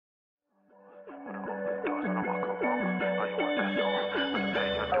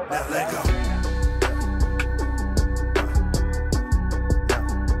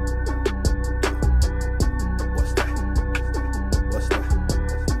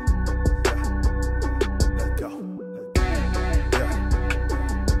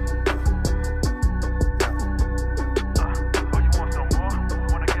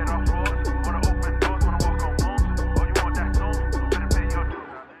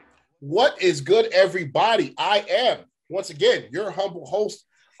What is good, everybody? I am, once again, your humble host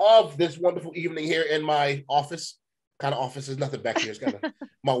of this wonderful evening here in my office. Kind of office, there's nothing back here. It's kind of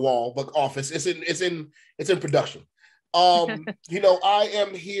my wall, but office. It's in production. I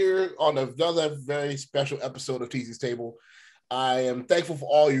am here on another very special episode of Teasy's Table. I am thankful for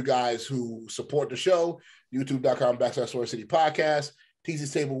all you guys who support the show. YouTube.com/Story City Podcast.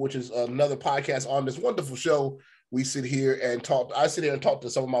 Teasy's Table, which is another podcast on this wonderful show. We sit here and talk. I sit here and talk to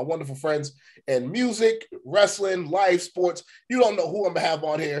some of my wonderful friends in music, wrestling, life, sports. You don't know who I'm going to have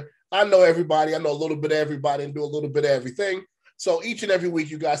on here. I know everybody. I know a little bit of everybody and do a little bit of everything. So each and every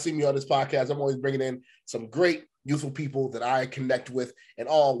week you guys see me on this podcast, I'm always bringing in some great, youthful people that I connect with in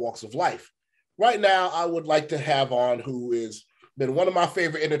all walks of life. Right now, I would like to have on who has been one of my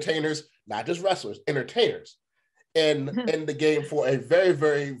favorite entertainers, not just wrestlers, entertainers in the game for a very,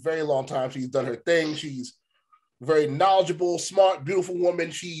 very, very long time. She's done her thing. She's very knowledgeable, smart, beautiful woman.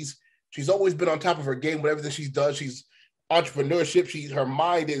 She's always been on top of her game with everything she does. She's entrepreneurship. Her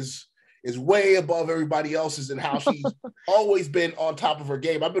mind is way above everybody else's, and how she's always been on top of her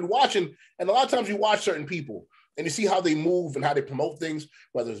game. I've been watching, and a lot of times you watch certain people and you see how they move and how they promote things,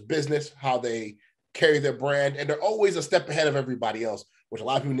 whether it's business, how they carry their brand, and they're always a step ahead of everybody else, which a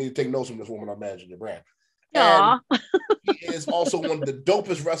lot of people need to take notes from this woman on managing their brand. Aww. And she is also one of the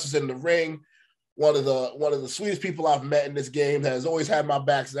dopest wrestlers in the ring. One of the sweetest people I've met in this game, has always had my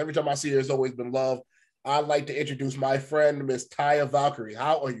back. So every time I see her, it's always been love. I'd like to introduce my friend, Miss Taya Valkyrie.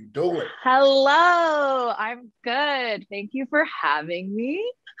 How are you doing? Hello, I'm good. Thank you for having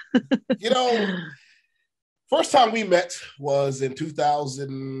me. First time we met was in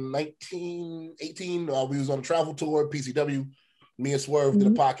 2019, 18. We was on a travel tour, PCW. Me and Swerve did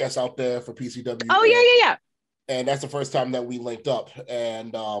a podcast out there for PCW. Oh, yeah. And that's the first time that we linked up.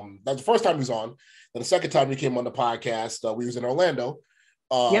 And that's the first time he was on. And the second time we came on the podcast, we was in Orlando.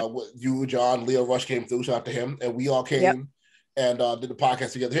 You, John, Leo Rush came through. Shout out to him. And we all came and did the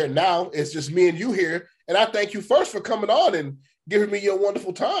podcast together here. Now it's just me and you here. And I thank you first for coming on and giving me your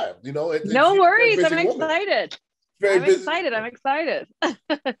wonderful time. No worries. I'm excited. I'm excited.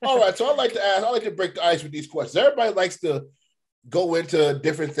 All right. So I like to break the ice with these questions. Everybody likes to go into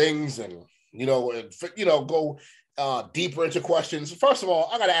different things and go deeper into questions. First of all,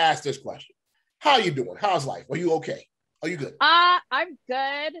 I got to ask this question. How are you doing? How's life? Are you okay? Are you good? I'm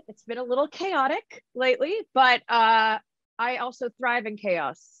good. It's been a little chaotic lately, but I also thrive in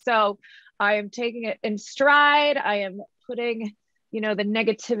chaos. So I am taking it in stride. I am putting, the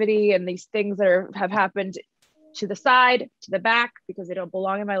negativity and these things that have happened to the side, to the back, because they don't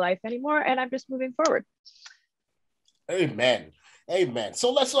belong in my life anymore. And I'm just moving forward. Amen.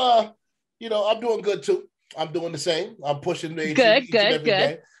 So let's, I'm doing good too. I'm doing the same. I'm pushing the good.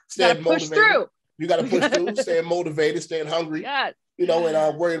 Staying push motivated. Through. You got to push through, staying motivated, staying hungry. Yeah.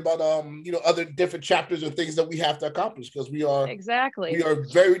 And worrying about, other different chapters and things that we have to accomplish, because we are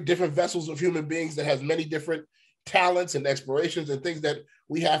very different vessels of human beings that has many different talents and explorations and things that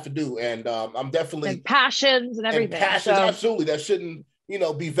we have to do. And I'm definitely and passions and everything. Absolutely. That shouldn't,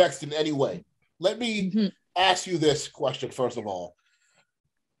 be vexed in any way. Let me ask you this question first of all.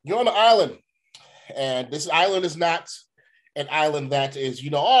 You're on an island, and this island is not an island that is,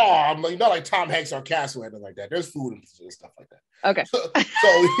 I'm not like Tom Hanks on Castle or anything like that. There's food and stuff like that. Okay. So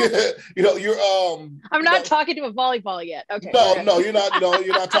you're I'm not talking to a volleyball yet. Okay. No, you're not.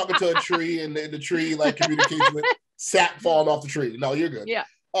 You're not talking to a tree, and the tree like communicates with sap falling off the tree. No, you're good. Yeah.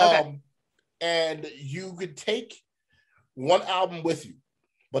 Okay. And you could take one album with you,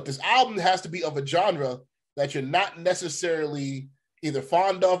 but this album has to be of a genre that you're not necessarily either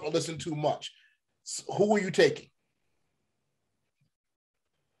fond of or listen to much. So who are you taking?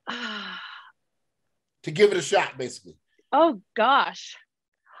 To give it a shot, basically. Oh gosh.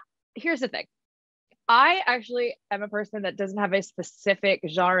 Here's the thing. I actually am a person that doesn't have a specific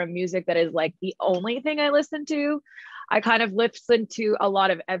genre of music that is like the only thing I listen to. I kind of listen to a lot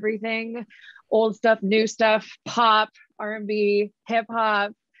of everything, old stuff, new stuff, pop, R&B, hip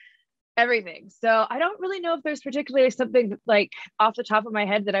hop, everything. So I don't really know if there's particularly something like off the top of my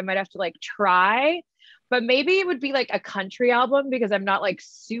head that I might have to like try, but maybe it would be like a country album, because I'm not like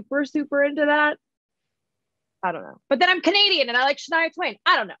super into that. I don't know. But then I'm Canadian and I like Shania Twain.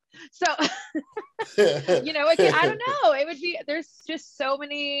 I don't know. So, I don't know. It would be, there's just so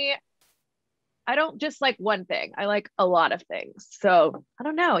many. I don't just like one thing. I like a lot of things. So I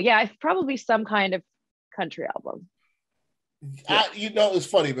don't know. Yeah, it's probably some kind of country album. Yeah. It's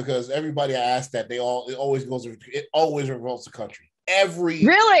funny because everybody I ask that, it always revolves the country.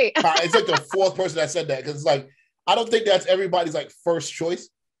 Really? It's like the fourth person that said that, because it's like, I don't think that's everybody's like first choice.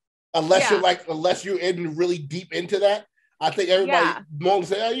 Unless you're in really deep into that. I think everybody Yeah. won't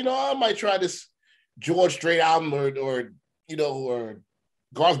say, oh, you know, I might try this George Strait album or you know, or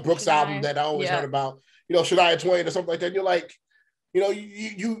Garth Brooks album that I always heard about, you know, Shania Twain or something like that. And you're like, you know,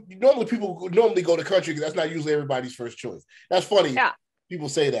 you normally people normally go to country because that's not usually everybody's first choice. That's funny. Yeah. People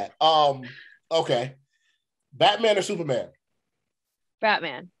say that. Okay. Batman or Superman?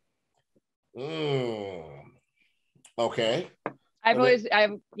 Batman. Okay. I'm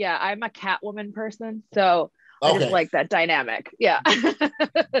a Catwoman person, so I just like that dynamic. Yeah.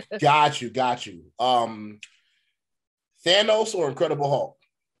 Got you. Thanos or Incredible Hulk?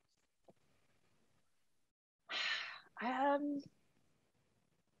 I'm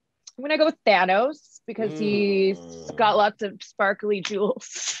gonna go with Thanos because he's got lots of sparkly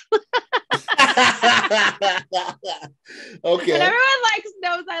jewels. Okay. And everyone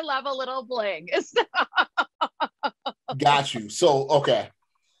knows I love a little bling. Got you. So, okay.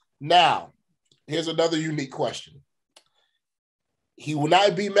 Now, here's another unique question. He will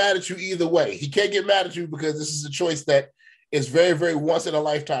not be mad at you either way. He can't get mad at you because this is a choice that is very, very once in a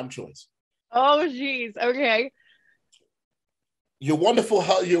lifetime choice. Oh, geez. Okay. Your wonderful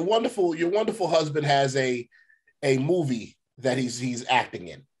husband has a movie that he's acting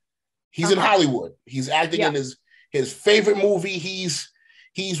in. He's in Hollywood. He's acting in his favorite movie. He's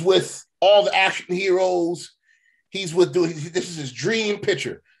with all the action heroes. This is his dream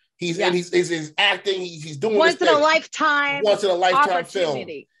picture. He's acting. He's doing once in a lifetime film.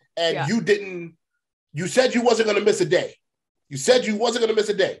 And you said you wasn't going to miss a day. You said you wasn't going to miss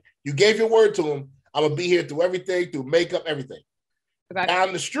a day. You gave your word to him. I'm going to be here through everything, through makeup, everything. Okay.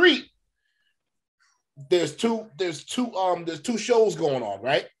 Down the street, there's two shows going on,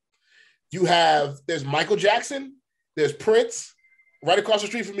 right? There's Michael Jackson, there's Prince, right across the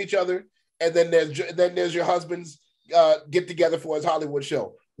street from each other, and then there's your husband's get together for his Hollywood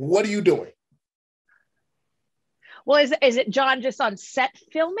show. What are you doing? Well, is it John just on set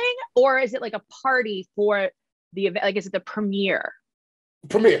filming, or is it like a party for the event? Like, is it the premiere?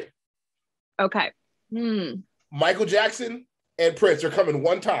 Premiere. Okay. Michael Jackson and Prince are coming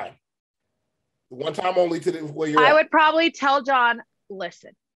one time only to where you're I would probably tell John,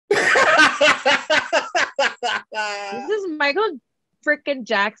 listen. This is Michael freaking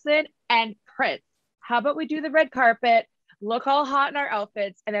Jackson and Prince. How about we do the red carpet, look all hot in our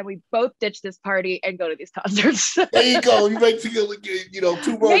outfits, and then we both ditch this party and go to these concerts. There you go. You make two birds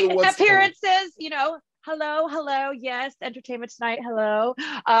with one appearances, hello, yes, entertainment tonight, hello.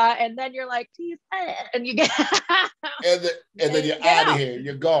 And then you're like, geez, and you get and then you're out of here.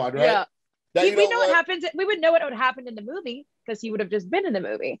 You're gone, right? Yeah. We know what happens. We would know what would happen in the movie because he would have just been in the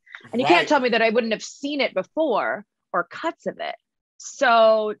movie. And you can't tell me that I wouldn't have seen it before or cuts of it.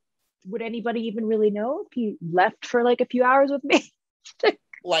 So would anybody even really know if he left for like a few hours with me?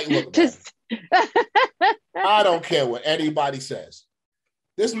 Look, I don't care what anybody says.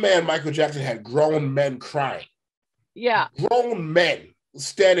 This man, Michael Jackson, had grown men crying. Yeah. Grown men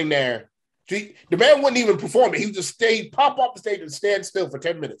standing there. The man wouldn't even perform it. He would just pop off the stage and stand still for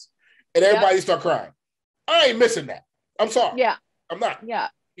 10 minutes. And everybody start crying. I ain't missing that. I'm sorry. Yeah. I'm not. Yeah.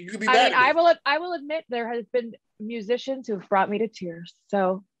 You could be mad at me. I will admit there has been musicians who've brought me to tears.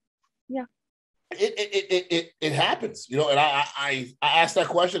 So yeah. It happens, and I asked that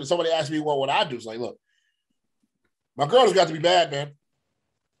question and somebody asked me, well, what I do? It's like, look, my girl has got to be mad, man.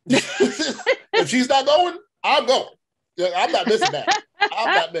 If she's not going, I'm going. I'm not missing that.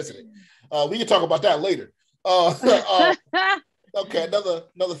 I'm not missing it. We can talk about that later. Okay,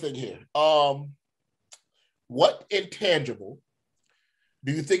 another thing here. What intangible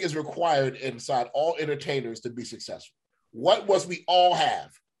do you think is required inside all entertainers to be successful? What must we all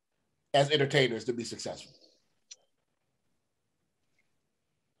have as entertainers to be successful?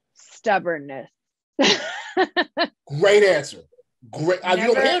 Stubbornness. Great answer. Great.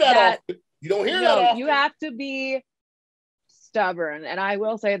 You don't hear that often. You don't hear that often. You have to be stubborn. And I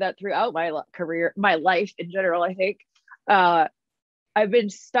will say that throughout my career, my life in general, I think I've been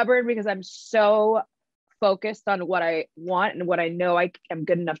stubborn because I'm so focused on what I want and what I know I am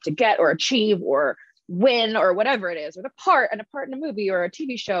good enough to get or achieve or win or whatever it is, or a part in a movie or a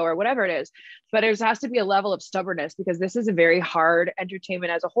TV show or whatever it is. But there has to be a level of stubbornness because this is a very hard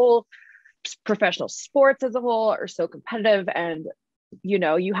entertainment as a whole. Professional sports as a whole are so competitive, and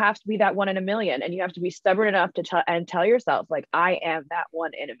you have to be that one in a million, and you have to be stubborn enough to tell yourself, like, I am that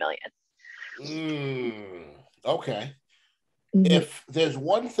one in a million. Okay. If there's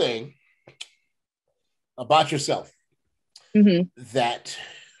one thing about yourself that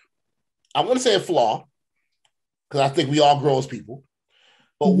I want to say a flaw, because I think we all grow as people,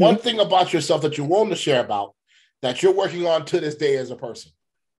 but one thing about yourself that you're willing to share about that you're working on to this day as a person,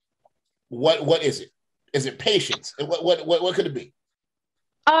 what is it? Is it patience? What could it be?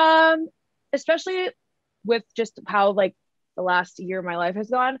 Especially with just how like the last year of my life has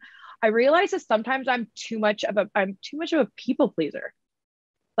gone, I realize that sometimes I'm too much of a people pleaser.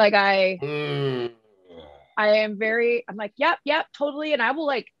 Like Mm. I am very, I'm like, yep, totally. And I will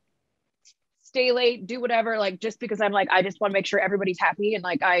like stay late, do whatever, like just because I'm like, I just want to make sure everybody's happy. And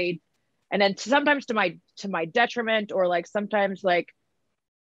like and then sometimes to my detriment, or like sometimes like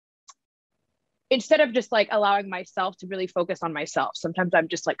instead of just like allowing myself to really focus on myself, sometimes I'm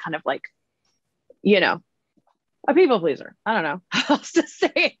just like kind of like, you know, a people pleaser. I don't know how else to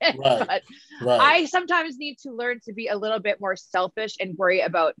say it, Right. but Right. I sometimes need to learn to be a little bit more selfish and worry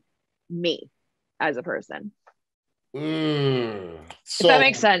about me as a person. If that So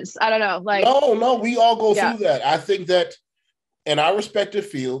makes sense. I don't know. Like, no, we all go yeah. through that. I think that in our respective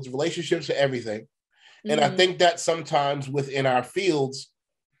fields, relationships are everything. And I Mm-hmm. think that sometimes within our fields,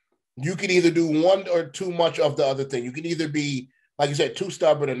 you can either do one or too much of the other thing. You can either be, like you said, too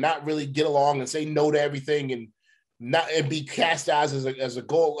stubborn and not really get along and say no to everything and not and be cast as a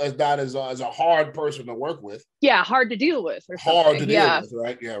goal, as not as a hard person to work with. Yeah, hard to deal with or Hard something. to deal Yeah. with,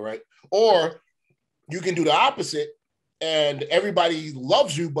 right? Yeah, right. Or you can do the opposite and everybody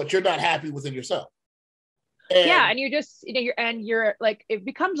loves you, but you're not happy within yourself. Yeah, And and you just you're like, it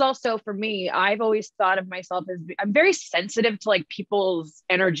becomes also for me, I've always thought of myself as I'm very sensitive to like people's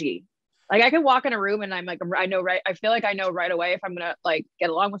energy. Like I can walk in a room and I'm like, I know, right, I feel like I know right away if I'm gonna like get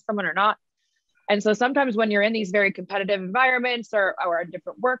along with someone or not. And so sometimes when you're in these very competitive environments or in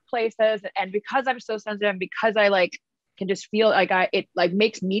different workplaces, and because I'm so sensitive and because I like can just feel like it like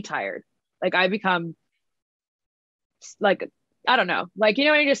makes me tired. Like I become like, I don't know, like, you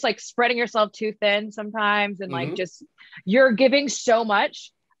know, when you're just like spreading yourself too thin sometimes, and like just you're giving so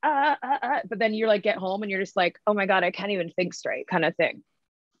much, but then you're like get home and you're just like, oh my God, I can't even think straight, kind of thing.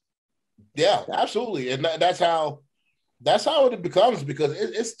 yeah, absolutely. And that's how it becomes because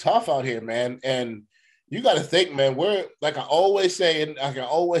it's tough out here, man. And you got to think, man, we're like I always say, and I can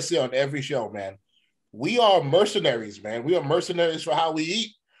always say on every show, man, we are mercenaries, man. We are mercenaries for how we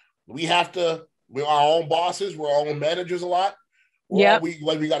eat. We have to, we're our own bosses, we're our own managers a lot. Yep.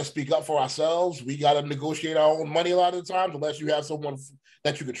 We got to speak up for ourselves. We got to negotiate our own money a lot of the times, unless you have someone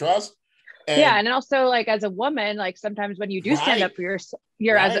that you can trust. Yeah, And and also like as a woman, like sometimes when you do stand right, up for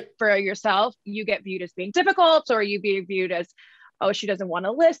right, for yourself, you get viewed as being difficult, or you be viewed as, oh, she doesn't want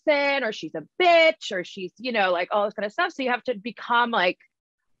to listen, or she's a bitch, or she's, you know, like all this kind of stuff. So you have to become like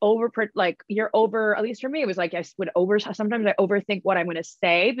like you're over, at least for me, it was like I would sometimes I overthink what I'm going to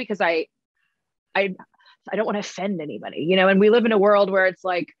say because I I don't want to offend anybody, you know. And we live in a world where it's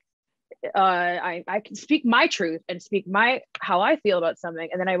like I can speak my truth and speak my how I feel about something,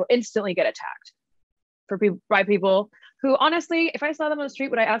 and then I will instantly get attacked by people who, honestly, if I saw them on the street,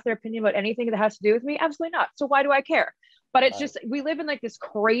 would I ask their opinion about anything that has to do with me? Absolutely not. So why do I care? But it's right. just, we live in like this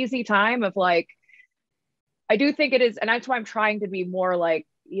crazy time of like, I do think it is, and that's why I'm trying to be more like,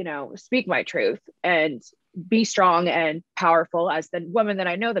 you know, speak my truth and be strong and powerful as the woman that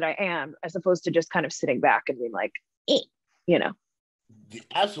I know that I am, as opposed to just kind of sitting back and being like, you know.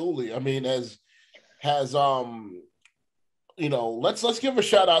 Absolutely. I mean, as has you know, let's give a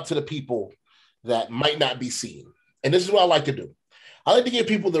shout out to the people that might not be seen. And this is what I like to do. I like to give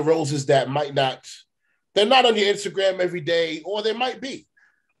people the roses that might not, they're not on your Instagram every day, or they might be,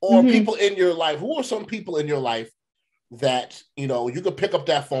 or Mm-hmm. people in your life. Who are some people in your life that, you know, you could pick up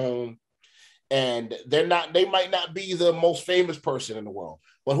that phone and they might not be the most famous person in the world,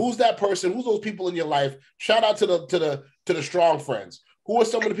 but who's that person? Who's those people in your life? Shout out to the strong friends. Who are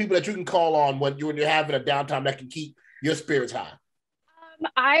some of the people that you can call on when you're having a downtime that can keep your spirits high?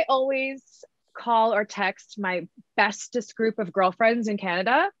 I always call or text my bestest group of girlfriends in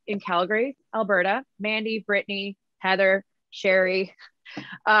Canada, in Calgary, Alberta: Mandy, Brittany, Heather, Sherry.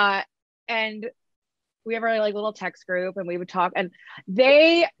 And we have our like little text group, and we would talk, and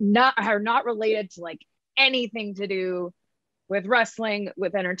they are not related to like anything to do with wrestling,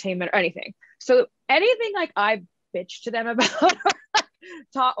 with entertainment, or anything. So anything like I bitch to them about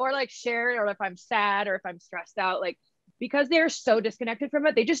talk or like share it, or if I'm sad or if I'm stressed out, like because they're so disconnected from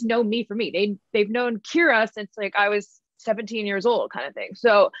it, they just know me for me. They've known Kira since like I was 17 years old, kind of thing.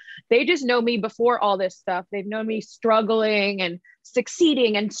 So they just know me before all this stuff. They've known me struggling and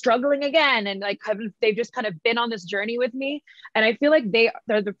succeeding and struggling again, and like they've just kind of been on this journey with me. And I feel like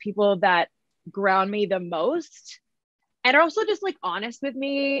they're the people that ground me the most, and are also just like honest with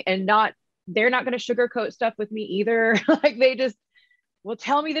me, and they're not going to sugarcoat stuff with me either. Like they just will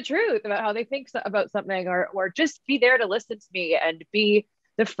tell me the truth about how they think about something, or just be there to listen to me and be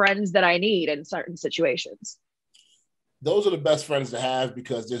the friends that I need in certain situations. Those are the best friends to have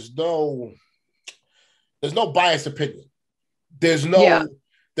because There's no biased opinion. There's no, Yeah.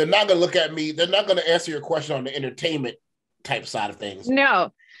 they're not going to look at me. They're not going to answer your question on the entertainment type side of things.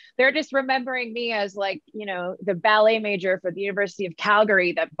 No, they're just remembering me as like, you know, the ballet major for the University of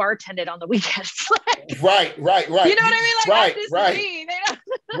Calgary that bartended on the weekends. Right. You know what I mean? Like, that's just me.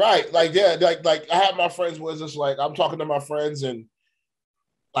 Right. Like, yeah, like I have my friends where it's just like, I'm talking to my friends, and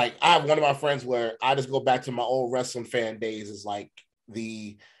like I have one of my friends where I just go back to my old wrestling fan days. Is like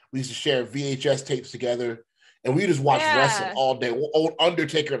we used to share VHS tapes together, and we just watch wrestling all day. Old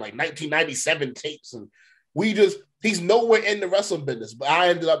Undertaker, like 1997 tapes, and he's nowhere in the wrestling business, but I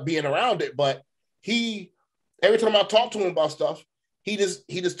ended up being around it. But every time I talk to him about stuff, he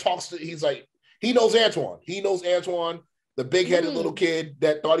just talks to. He's like, he knows Antoine. He knows Antoine, the big-headed little kid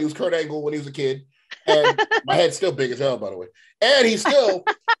that thought he was Kurt Angle when he was a kid. And my head's still big as hell, by the way. And he's still,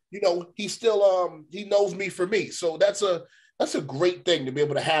 he knows me for me. So that's a great thing to be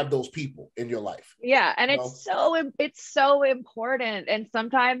able to have those people in your life. Yeah, and it's so important. And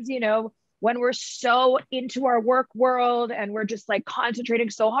sometimes, you know, when we're so into our work world and we're just like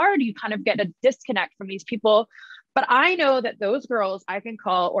concentrating so hard, you kind of get a disconnect from these people. But I know that those girls I can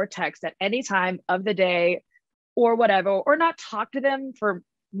call or text at any time of the day or whatever, or not talk to them for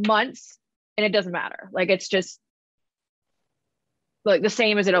months, and it doesn't matter. Like, it's just like the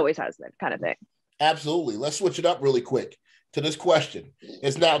same as it always has been, kind of thing. Absolutely. Let's switch it up really quick to this question.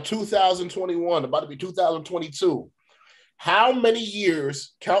 It's now 2021, about to be 2022. How many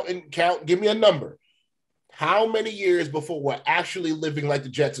years, count, give me a number. How many years before we're actually living like the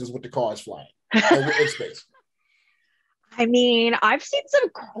Jetsons with the cars flying and we're in space? I mean, I've seen some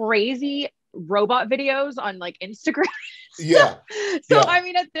crazy robot videos on like Instagram. Yeah. I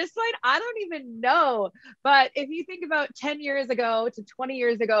mean, at this point, I don't even know. But if you think about 10 years ago to 20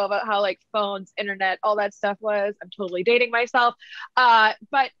 years ago about how like phones, internet, all that stuff was, I'm totally dating myself.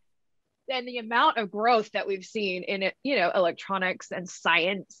 But then the amount of growth that we've seen in it, you know, electronics and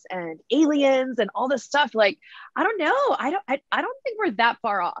science and aliens and all this stuff, like, I don't know. I don't think we're that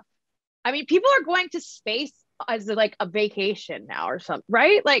far off. I mean, people are going to space as like a vacation now or something,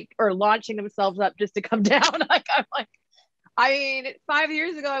 right? Like, or launching themselves up just to come down. Like, I'm like, I mean, 5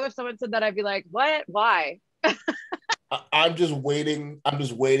 years ago, if someone said that, I'd be like, what? Why? I'm just waiting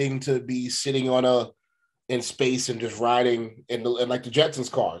to be sitting in space and just riding in like the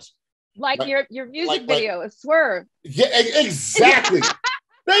Jetsons cars. Like your music video is Swerve. Yeah, exactly.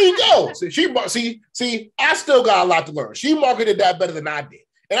 There you go. See, I still got a lot to learn. She marketed that better than I did.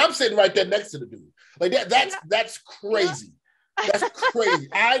 And I'm sitting right there next to the dude. Like that's crazy. That's crazy.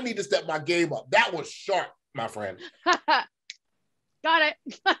 I need to step my game up. That was sharp, my friend. Got it.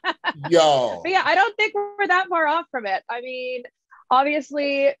 Yo. But yeah, I don't think we're that far off from it. I mean,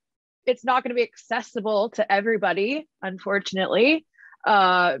 obviously, it's not going to be accessible to everybody, unfortunately.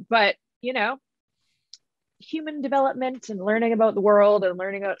 But, you know, human development and learning about the world and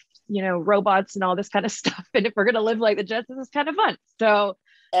learning about, you know, robots and all this kind of stuff. And if we're going to live like the Jetsons, it's kind of fun. So,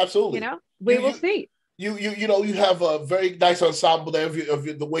 absolutely, you know, we will see. You know, you have a very nice ensemble there of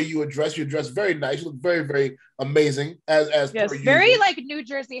the way you dress. You dress very nice. You look very, very amazing. As yes, very like New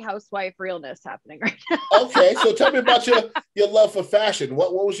Jersey housewife realness happening right now. Okay, so tell me about your love for fashion.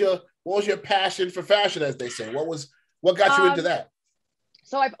 What was your passion for fashion, as they say? What got you into that?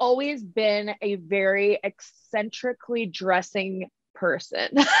 So I've always been a very eccentrically dressing person.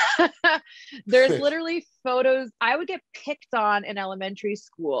 There's literally photos. I would get picked on in elementary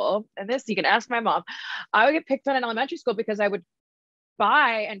school, and this you can ask my mom. I would get picked on in elementary school because I would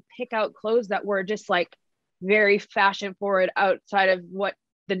buy and pick out clothes that were just like very fashion forward outside of what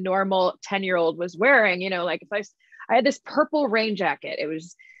the normal 10-year-old was wearing. You know, like if I had this purple rain jacket, it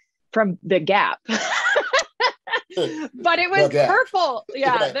was from the Gap. But it was purple.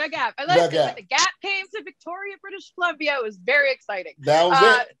 Yeah, right. The Gap. And when the Gap came to Victoria, British Columbia, it was very exciting. That was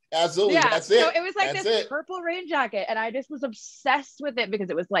it. Absolutely. Yeah. That's it. So it was like this purple rain jacket. And I just was obsessed with it because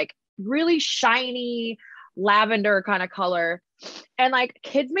it was like really shiny lavender kind of color. And like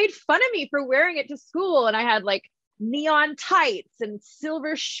kids made fun of me for wearing it to school. And I had like neon tights and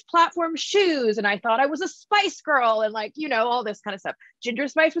silver platform shoes. And I thought I was a Spice Girl and like, you know, all this kind of stuff. Ginger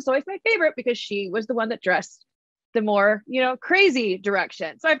Spice was always my favorite because she was the one that dressed the more, you know, crazy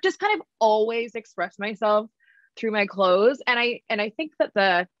direction. So I've just kind of always expressed myself through my clothes. And I think that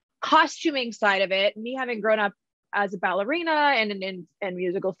the costuming side of it, me having grown up as a ballerina and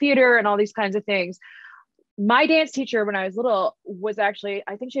musical theater and all these kinds of things, my dance teacher when I was little was actually,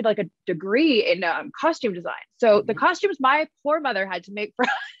 I think she had like a degree in costume design. So the costumes my poor mother had to make for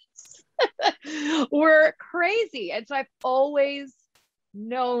us were crazy. And so I've always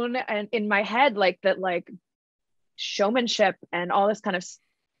known and in my head like that, like showmanship and all this kind of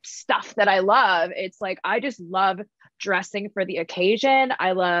stuff that I love. It's like, I just love dressing for the occasion.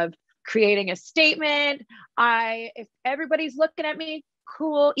 I love creating a statement. If everybody's looking at me,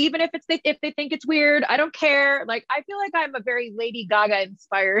 cool. Even if they think it's weird, I don't care. Like, I feel like I'm a very Lady Gaga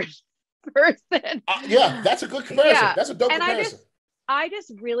inspired person. Yeah, that's a good comparison. Yeah. That's a dope And comparison. I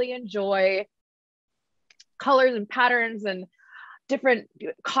just really enjoy colors and patterns and different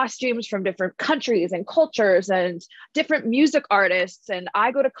costumes from different countries and cultures and different music artists. And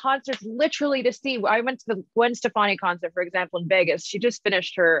I go to concerts literally to see. I went to the Gwen Stefani concert, for example, in Vegas. She just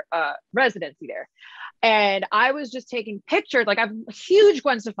finished her residency there. And I was just taking pictures. Like, I'm a huge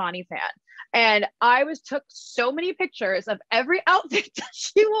Gwen Stefani fan. And I took so many pictures of every outfit that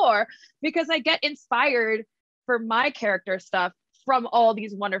she wore, because I get inspired for my character stuff from all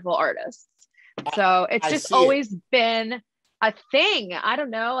these wonderful artists. So it's just always been a thing. I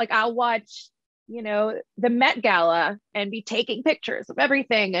don't know, like, I'll watch, the Met Gala and be taking pictures of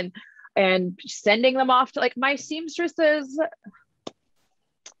everything and sending them off to, like, my seamstresses,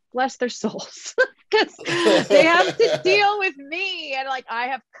 bless their souls, because they have to deal with me. And like, I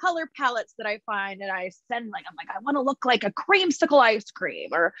have color palettes that I find and I send, like, I'm like, I want to look like a creamsicle ice cream,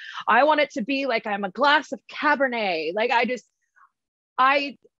 or I want it to be like I'm a glass of Cabernet. Like,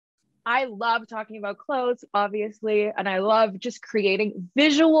 I love talking about clothes, obviously, and I love just creating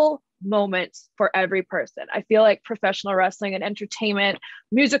visual moments for every person. I feel like professional wrestling and entertainment,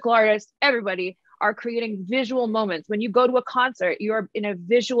 musical artists, everybody are creating visual moments. When you go to a concert, you're in a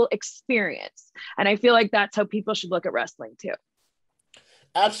visual experience. And I feel like that's how people should look at wrestling too.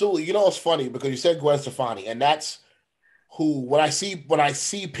 Absolutely. It's funny because you said Gwen Stefani, and that's who, when I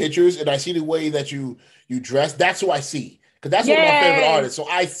see pictures and I see the way that you dress, that's who I see. Because that's one of my favorite artists. So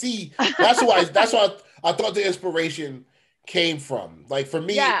I see, that's why I thought the inspiration came from. Like, for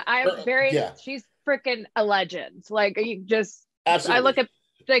me, she's freaking a legend. Like, you just, absolutely. I look at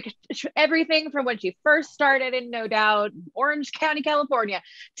like everything from when she first started in No Doubt, Orange County, California,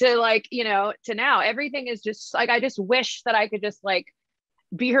 to like, to now, everything is just like, I just wish that I could just like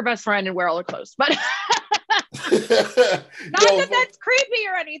be her best friend and wear all her clothes. But not that that's creepy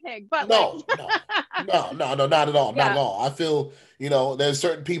or anything, but no, not at all. Not at all. I feel, there's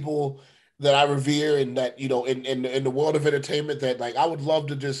certain people that I revere, and that, in the world of entertainment, that like I would love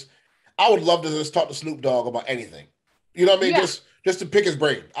to just talk to Snoop Dogg about anything. You know what I mean? Yeah. Just to pick his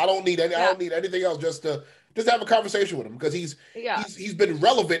brain. I don't need anything else, just to have a conversation with him, because he's been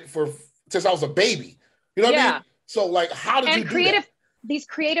relevant since I was a baby. You know what I mean? So like, how did you do that? The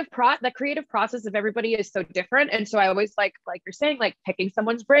creative process of everybody is so different. And so I always like you're saying, like picking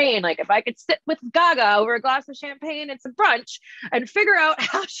someone's brain. Like, if I could sit with Gaga over a glass of champagne and some brunch and figure out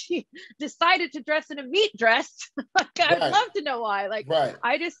how she decided to dress in a meat dress, like, I'd love to know why. Like,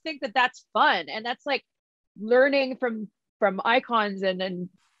 I just think that that's fun. And that's like learning from icons and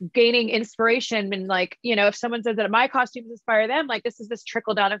gaining inspiration. And like, if someone says that my costumes inspire them, like, this is this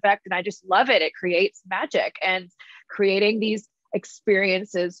trickle down effect. And I just love it. It creates magic and creating these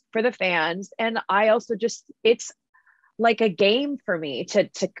experiences for the fans. And I also it's like a game for me to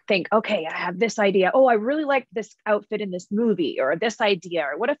think, okay, I have this idea. Oh, I really like this outfit in this movie, or this idea,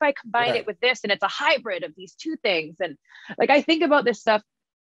 or what if I combine it with this and it's a hybrid of these two things? And like, I think about this stuff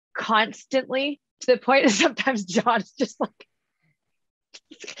constantly, to the point that sometimes John's just like,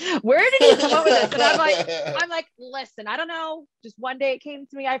 where did he come up with this? And I'm like, listen, I don't know. Just one day it came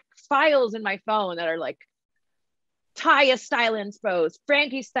to me. I have files in my phone that are like, Taya style inspo,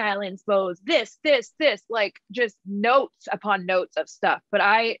 Frankie style inspo, this, like just notes upon notes of stuff. But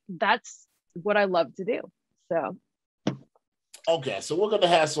that's what I love to do. So. Okay, so we're going to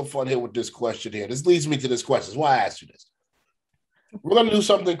have some fun here with this question here. This leads me to this question. This is why I asked you this. We're going to do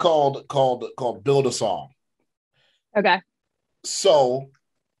something called Build a Song. Okay. So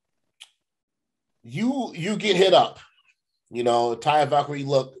you get hit up, Taya Valkyrie,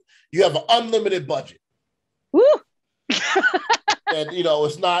 look, you have an unlimited budget. Woo! And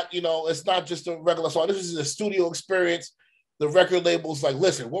it's not just a regular song. This is a studio experience. The record label's like,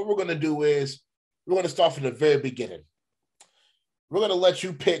 listen, what we're going to do is we're going to start from the very beginning. We're going to let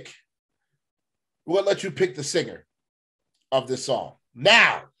you pick the singer of this song.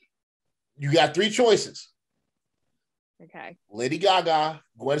 Now, you got 3 choices. Okay. Lady Gaga,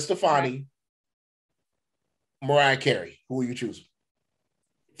 Gwen Stefani, Mariah Carey. Who are you choosing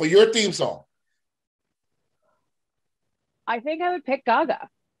for your theme song? I think I would pick Gaga.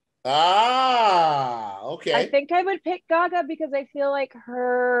 Okay. I think I would pick Gaga because I feel like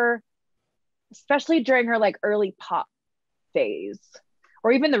her, especially during her like early pop phase,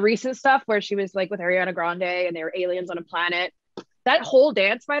 or even the recent stuff where she was like with Ariana Grande and they were aliens on a planet. That whole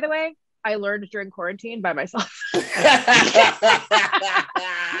dance, by the way, I learned during quarantine by myself.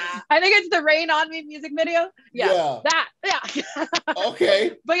 I think it's the Rain on Me music video. Yeah. That. Yeah.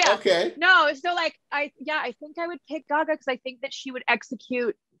 Okay. But yeah. Okay. No, so like I think I would pick Gaga because I think that she would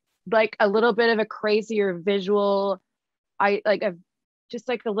execute like a little bit of a crazier visual. Just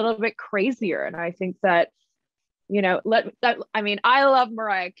like a little bit crazier. And I think that, I love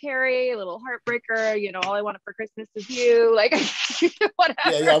Mariah Carey, Little Heartbreaker, All I Want for Christmas Is You, like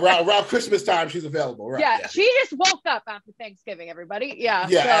whatever. Yeah. Around Christmas time, she's available, right? Yeah, she just woke up after Thanksgiving, everybody. Yeah.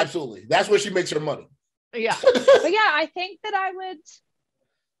 Yeah, absolutely. That's where she makes her money. Yeah. But yeah, I think that I would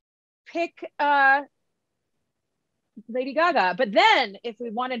pick Lady Gaga. But then if we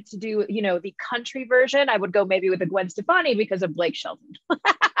wanted to do, the country version, I would go maybe with a Gwen Stefani because of Blake Shelton.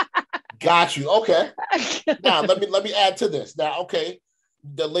 Got you. Okay. Now let me add to this. Now, okay,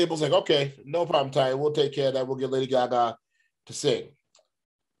 the label's like, okay, no problem, Ty. We'll take care of that. We'll get Lady Gaga to sing.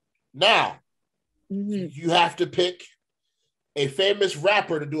 Now, you have to pick a famous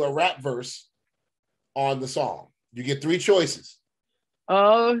rapper to do a rap verse on the song. You get 3 choices.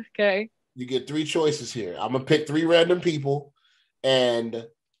 Okay. You get 3 choices here. I'm gonna pick 3 random people, and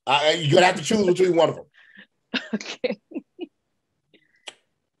you're gonna have to choose between one of them. Okay.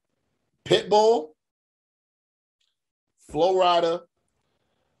 Pitbull, Flo Rida,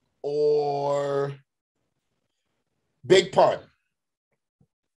 or Big Pun.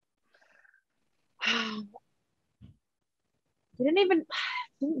 You didn't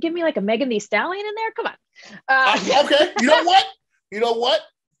give me like a Megan Thee Stallion in there. Come on. Okay. You know what?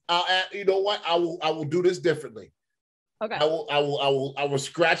 I will do this differently. Okay. I will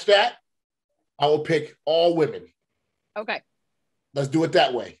scratch that. I will pick all women. Okay. Let's do it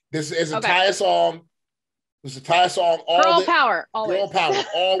that way. This is a Taya song. This is a Taya song. Girl power. Always. Girl power.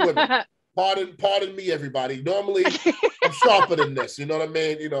 All women. Pardon me, everybody. Normally, I'm sharper than this. You know what I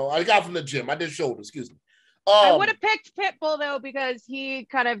mean? I got from the gym. I did shoulders. Excuse me. I would have picked Pitbull though because he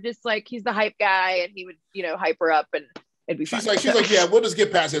kind of just like he's the hype guy and he would hype her up and it'd be fun. She's like, yeah, we'll just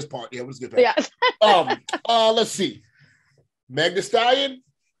get past his part. Yeah, we'll just get past. Yeah. Let's see. Meg Thee Stallion,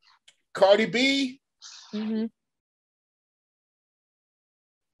 Cardi B. Mm-hmm.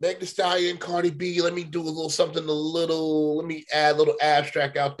 Meg Thee Stallion, Cardi B. Let me do let me add a little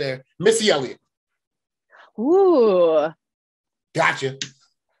abstract out there. Missy Elliott. Ooh. Gotcha.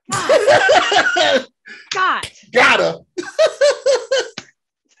 God. Gotta.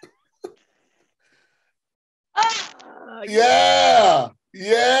 Yeah.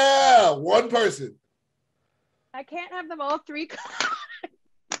 One person. I can't have them all 3.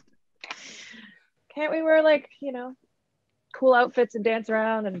 Can't we wear cool outfits and dance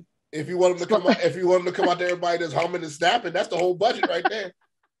around? And if you want them to come out, to everybody that's humming and snapping, that's the whole budget right there.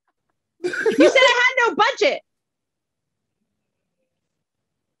 You said I had no budget.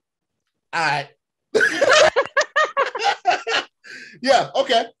 All right. Yeah.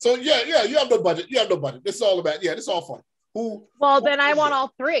 Okay. So yeah. You have no budget. This is all about. Yeah. This is all fun. Then I want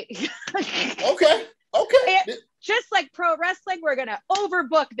all 3. Okay. Just like pro wrestling, we're gonna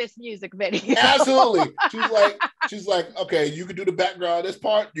overbook this music video. Absolutely. She's like, okay, you can do the background this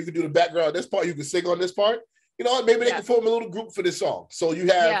part. You can do the background this part. You can sing on this part. You know what? Maybe they can form a little group for this song. So you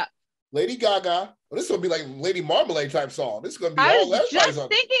have Lady Gaga. Well, this is gonna be like Lady Marmalade type song. This is gonna be I all was just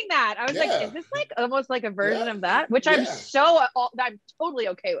thinking that. I was like, is this like almost like a version of that? Which I'm totally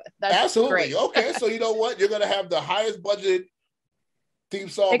okay with. That's absolutely great. Okay. So you know what? You're gonna have the highest budget theme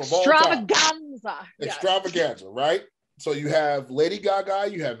song extravaganza. Of all time. Extravaganza, right? So you have Lady Gaga,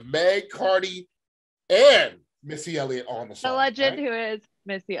 you have Meg, Cardi, and Missy Elliott on the song. The legend who is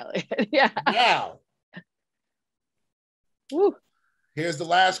Missy Elliott. Yeah. Now, here's the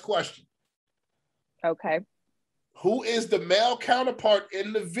last question. Okay. Who is the male counterpart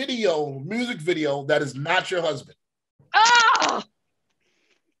in the music video that is not your husband? Oh!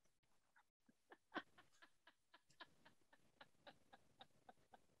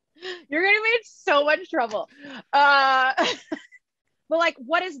 You're gonna be in so much trouble. But like,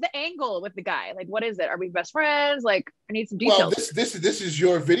 what is the angle with the guy? Like, what is it? Are we best friends? Like, I need some details. Well, this is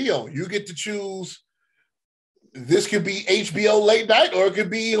your video. You get to choose. This could be HBO late night, or it could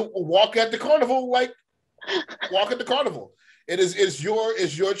be walk at the carnival. Like, walk at the carnival. It's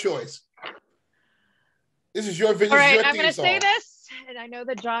your choice. This is your video. All right, I'm gonna say this, and I know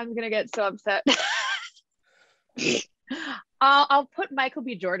that John's gonna get so upset. I'll put Michael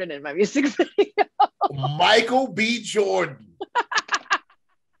B. Jordan in my music video. Michael B. Jordan.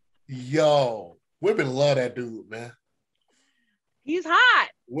 Yo, women love that dude, man. He's hot.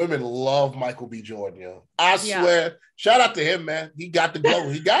 Women love Michael B. Jordan, yo. I swear. Shout out to him, man. He got the glow.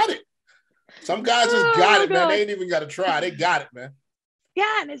 He got it. Some guys just got it, man. They ain't even got to try. They got it, man.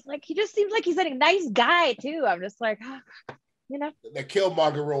 Yeah, and it's like he just seems like he's a nice guy too. I'm just like, you know. That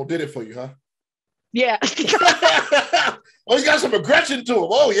Killmonger role did it for you, huh? Yeah. Oh, he's got some aggression to him.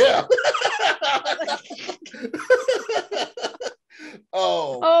 Oh, yeah.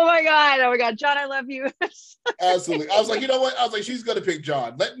 Oh my God, John, I love you. Absolutely. I was like, you know what? I was like, she's gonna pick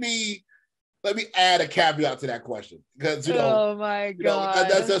John. Let me add a caveat to that question because oh my God,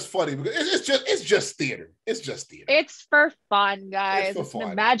 that's funny because it's just theater. It's just theater. It's for fun, guys. It's an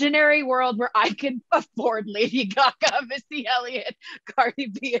imaginary world where I can afford Lady Gaga, Missy Elliott, Cardi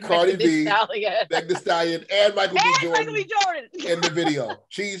B, and Megan Thee Stallion, and Michael B. Jordan in the video.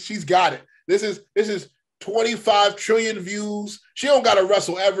 She's got it. This is 25 trillion views. She don't got to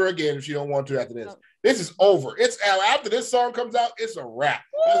wrestle ever again if she don't want to after this. This is over. It's after this song comes out, it's a wrap.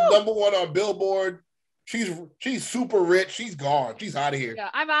 That's number one on Billboard. She's super rich. She's gone. She's out of here. Yeah,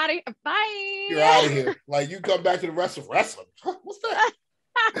 I'm out of here. Bye. You're out of here. Like you come back to the rest of wrestling. What's that?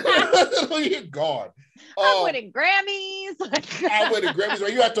 You're gone. I'm winning Grammys. I'm winning Grammys.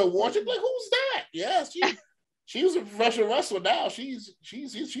 Right? You have to watch it. Like who's that? Yeah, she was a professional wrestler. Now she's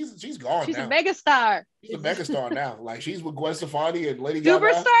gone. She's now. A megastar. She's a megastar now. Like she's with Gwen Stefani and Lady Gaga.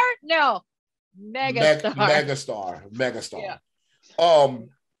 Superstar? No. Megastar. Yeah.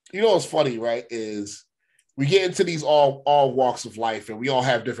 You know what's funny, right? Is we get into these all walks of life, and we all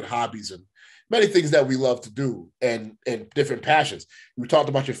have different hobbies and many things that we love to do, and different passions. We talked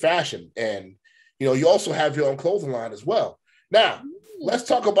about your fashion, and you also have your own clothing line as well. Now, let's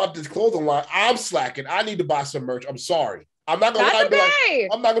talk about this clothing line. I'm slacking. I need to buy some merch. I'm sorry. I'm not gonna lie.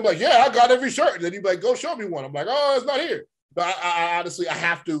 I'm not gonna be like, yeah, I got every shirt. And then you'd be like, go show me one. I'm like, oh, it's not here. But I honestly, I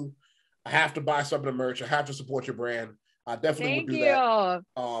have to buy some of the merch. I have to support your brand. I definitely would do that.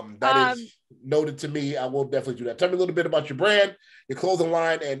 That is noted to me. I will definitely do that. Tell me a little bit about your brand, your clothing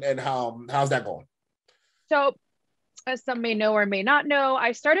line, and how's that going? So, as some may know or may not know,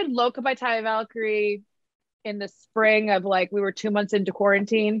 I started Loca by Taya Valkyrie in the spring of we were 2 months into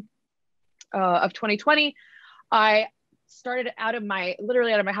quarantine of 2020. I started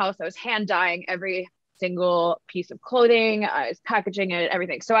literally out of my house. I was hand dyeing every single piece of clothing. I was packaging it,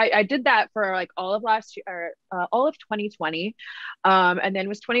 everything. So I did that for all of last year, all of 2020. And then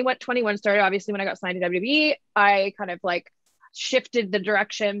was 21 started, obviously, when I got signed to WWE. I kind of shifted the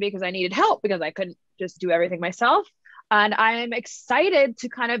direction because I needed help because I couldn't just do everything myself. And I'm excited to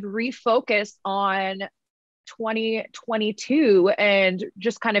kind of refocus on 2022 and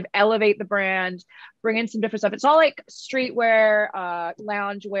just kind of elevate the brand, bring in some different stuff. It's all streetwear,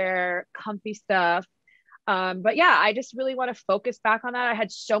 loungewear, comfy stuff. But yeah, I just really want to focus back on that. I had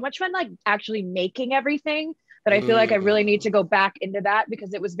so much fun actually making everything that I feel like I really need to go back into that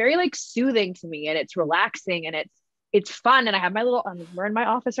because it was very soothing to me, and it's relaxing, and it's fun. And I have we're in my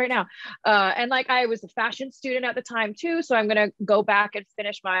office right now. And I was a fashion student at the time too. So I'm going to go back and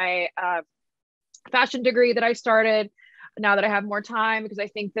finish my fashion degree that I started now that I have more time, because I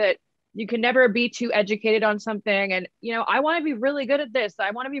think that you can never be too educated on something. And, I want to be really good at this.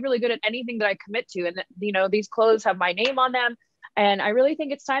 I want to be really good at anything that I commit to. And, these clothes have my name on them. And I really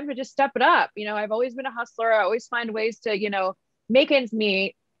think it's time to just step it up. I've always been a hustler. I always find ways to, make ends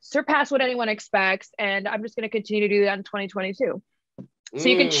meet, surpass what anyone expects. And I'm just going to continue to do that in 2022. So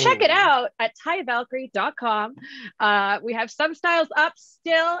you can check it out at tayavalkyrie.com. We have some styles up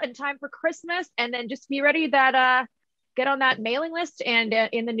still in time for Christmas, and then just be ready that get on that mailing list, and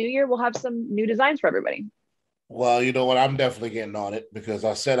in the new year we'll have some new designs for everybody. Well, you know what? I'm definitely getting on it because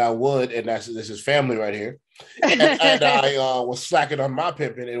I said I would, and this is family right here. And I was slacking on my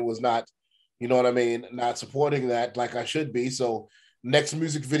pimping. It was not, you know what I mean, not supporting that like I should be. So next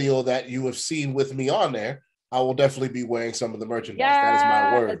music video that you have seen with me on there, I will definitely be wearing some of the merchandise. Yeah, that is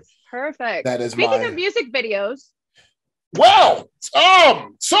my word. Perfect. That is Speaking of music videos. Well,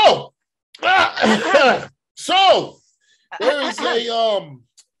 so there's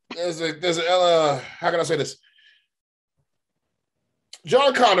a how can I say this?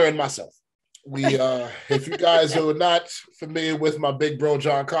 John Connor and myself. We if you guys are not familiar with my big bro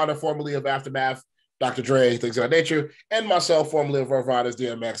John Connor, formerly of Aftermath, Dr. Dre, things of that nature, and myself, formerly of Rough Riders,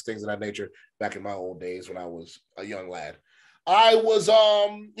 DMX, things of that nature, back in my old days when I was a young lad. I was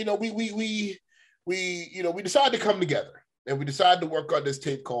we decided to come together, and we decided to work on this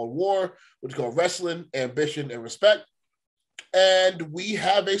tape called War, which is called Wrestling, Ambition, and Respect. And we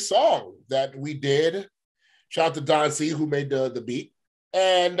have a song that we did. Shout out to Don C, who made the beat,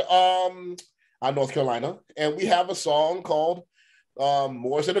 and out of North Carolina. And we have a song called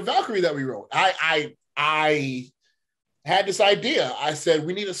Morris and the Valkyrie that we wrote. I had this idea. I said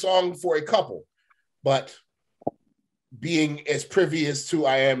we need a song for a couple, but being as privy as to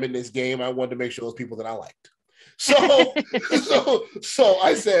I am in this game, I wanted to make sure it was people that I liked. So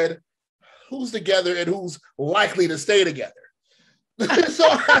I said, who's together and who's likely to stay together?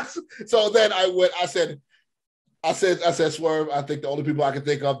 so then I said, Swerve, I think the only people I can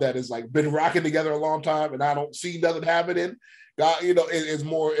think of that is like been rocking together a long time and I don't see nothing happening. God, is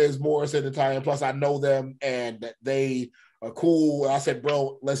Morrison and Taya. Plus I know them and that they are cool. I said,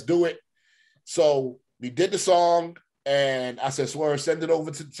 bro, let's do it. So we did the song and I said, Swerve, send it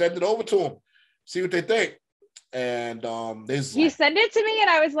over to them. See what they think. And he sent it to me and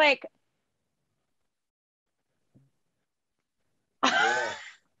I was like, yeah.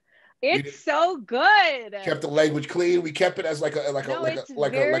 It's so good. Kept the language clean. We kept it as like a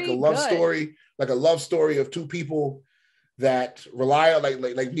love story, like a love story of two people that rely on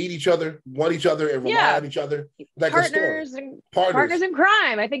like need each other, want each other, and rely on each other. Like partners in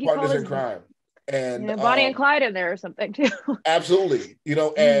crime. I think he partners called in crime. And Bonnie and Clyde in there or something too. Absolutely.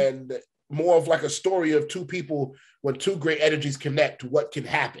 And more of like a story of two people when two great energies connect, what can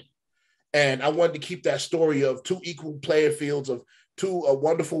happen. And I wanted to keep that story of two equal player fields of a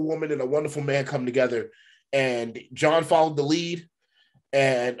wonderful woman and a wonderful man come together. And John followed the lead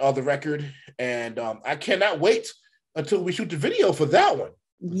and on the record. And I cannot wait until we shoot the video for that one.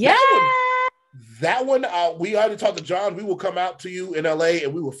 Yeah. That one, we already talked to John. We will come out to you in LA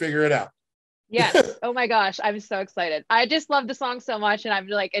and we will figure it out. Yes. Oh my gosh. I'm so excited. I just love the song so much. And I'm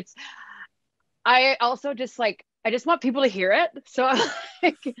like, I also just like, I just want people to hear it. So I'm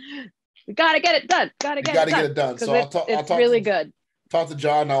like, we got to get it done. Got to get it done. So I'll talk really good. Talked to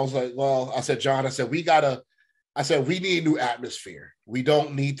John. And I was like, well, I said, John, we need a new atmosphere. We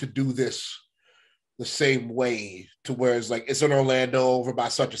don't need to do this the same way to where it's like, it's in Orlando over by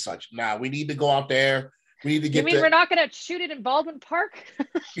such and such. Nah, we need to go out there. We need to get. You mean we're not going to shoot it in Baldwin Park?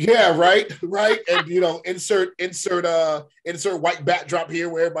 Yeah, right. And insert white backdrop here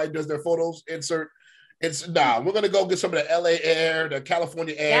where everybody does their photos. We're gonna go get some of the LA air, the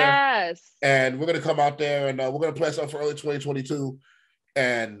California air. Yes. And we're gonna come out there and we're gonna play something for early 2022.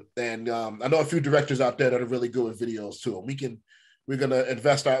 And I know a few directors out there that are really good with videos too. And we're gonna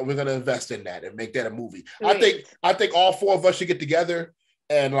invest in that and make that a movie. Sweet. I think all four of us should get together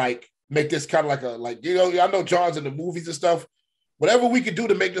and like make this kind of like I know John's in the movies and stuff. Whatever we could do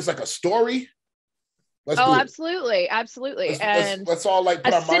to make this like a story. Absolutely. Let's all like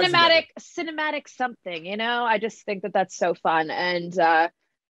put a our cinematic something, I just think that's so fun. And,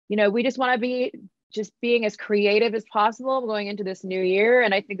 we just want to be just being as creative as possible going into this new year.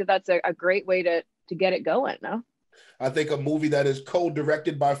 And I think that's a great way to get it going. No, I think a movie that is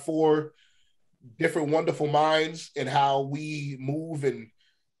co-directed by four different wonderful minds and how we move. And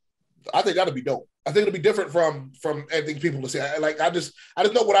I think that'll be dope. I think it'll be different from anything people will say. I just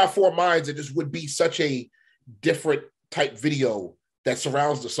know with our four minds, it just would be such a different type video that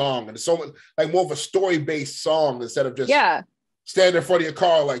surrounds the song. And it's so much like more of a story-based song instead of just standing in front of your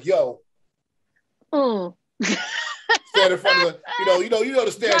car like, yo. Stand in front of the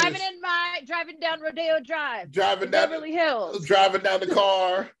standards. Driving down Rodeo Drive. Driving down Beverly Hills. Driving down the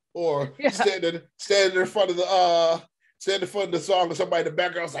car or standing in front of the song and somebody in the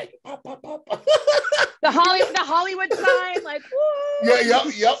background was like, pop, pop, pop. The Hollywood sign, like, woo. Yeah,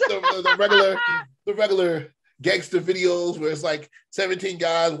 yep. The regular gangster videos where it's like 17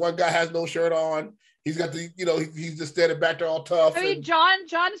 guys, one guy has no shirt on. He's got he's just standing back there all tough. I mean, John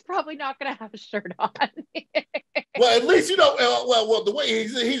is probably not going to have a shirt on. Well, at least the way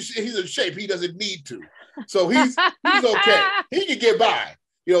he's in shape, he doesn't need to. So he's okay. He can get by.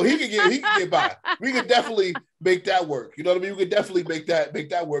 He can get by. We could definitely make that work. You know what I mean? We could definitely make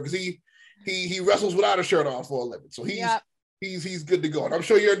that work because he wrestles without a shirt on for a living. So he's good to go. And I'm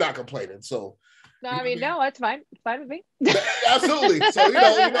sure you're not complaining. So no, I mean, no, it's fine. It's fine with me. Absolutely. So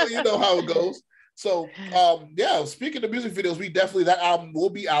you know how it goes. So speaking of music videos, that album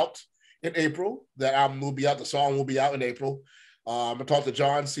will be out in April. That album will be out. The song will be out in April. I talked to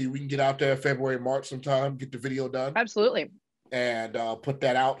John, see if we can get out there February, March sometime, get the video done. Absolutely. And put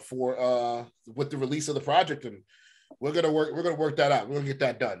that out for with the release of the project, and we're gonna work that out. We're gonna get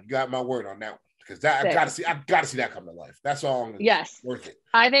that done. You got my word on that one because I gotta see that come to life. That song is worth it.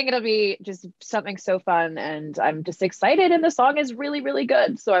 I think it'll be just something so fun, and I'm just excited. And the song is really, really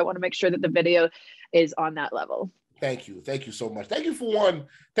good, so I want to make sure that the video is on that level. Thank you so much. Thank you for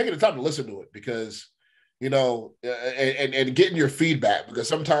taking the time to listen to it because and getting your feedback because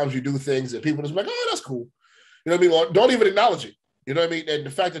sometimes you do things that people just like, oh, that's cool. You know what I mean? Or don't even acknowledge it. You know what I mean? And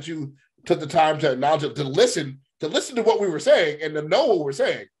the fact that you took the time to acknowledge it, to listen to what we were saying and to know what we're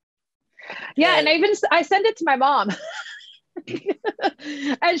saying. Yeah, and I sent it to my mom.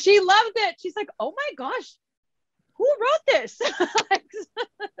 And she loved it. She's like, oh my gosh, who wrote this? This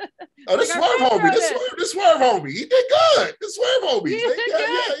Swerve homie. Swerve homie. He did good. The Swerve homies. He did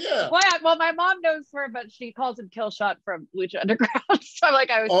good. Yeah. Well, my mom knows Swerve, but she calls him Killshot from Lucha Underground. So I'm like,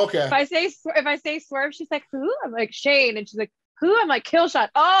 Okay. If I say Swerve, she's like, who? I'm like, Shane, and she's like, who? I'm like, Killshot.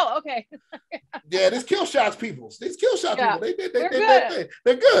 Oh, okay. Yeah, these Killshots people. These Killshot people.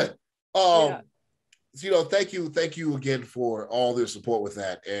 They're good. So, thank you again for all their support with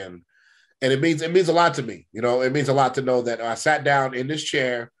that, and it means a lot to me. It means a lot to know that I sat down in this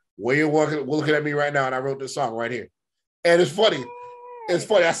chair where you're looking at me right now, and I wrote this song right here. And it's funny. It's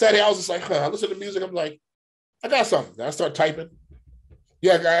funny. I sat here, I was just like, I listen to music. I'm like, I got something. Then I start typing.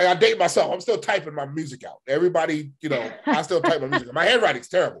 Yeah, I date myself. I'm still typing my music out. Everybody, I still type my music. My handwriting's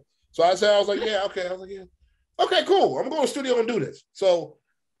terrible. So I was like, yeah, okay. I was like, yeah. Okay, cool. I'm going to the studio and do this. So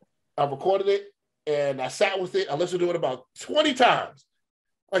I recorded it, and I sat with it. I listened to it about 20 times.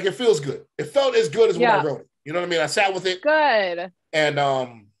 Like, it feels good. It felt as good as when I wrote it. You know what I mean? I sat with it. Good. And,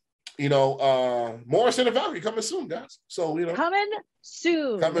 Morrison and Valkyrie coming soon, guys. So, Coming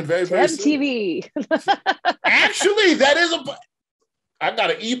soon. Coming very, very MTV. soon. Actually, that is I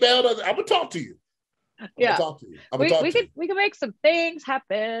got an email. I'm going to talk to you. I'm going to talk to you. We can make some things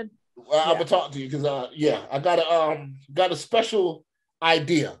happen. I'm going to talk to you because, I got a special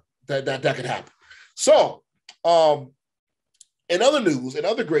idea that could happen. So, in other news and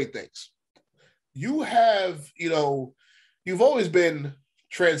other great things, you have, you've always been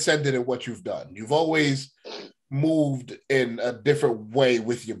transcendent in what you've done. You've always moved in a different way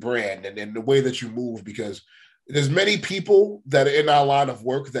with your brand and in the way that you move, because there's many people that are in our line of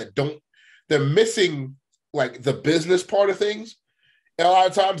work that they're missing like the business part of things. And a lot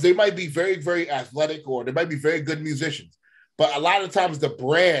of times they might be very, very athletic, or they might be very good musicians, but a lot of times the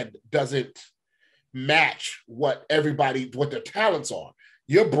brand doesn't match what their talents are.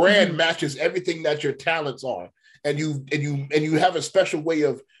 Your brand matches everything that your talents are. And you have a special way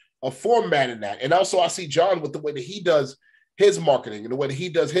of formatting that. And also I see John with the way that he does his marketing and the way that he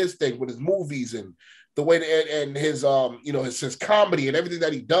does his thing with his movies and the way and his his comedy and everything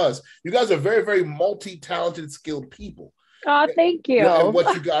that he does. You guys are very, very multi-talented, skilled people. Oh, thank you. And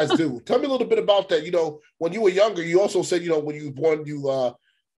what you guys do. Tell me a little bit about that. When you were younger, you also said, when you were born,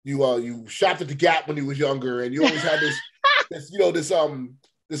 you shopped at the Gap when you was younger, and you always had this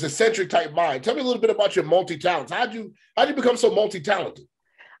eccentric type mind. Tell me a little bit about your multi-talents. How'd you become so multi-talented?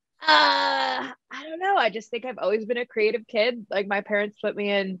 I don't know. I just think I've always been a creative kid. Like, my parents put me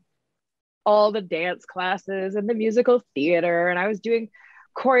in all the dance classes and the musical theater, and I was doing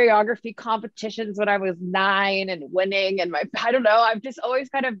choreography competitions when I was 9 and winning. And I don't know. I've just always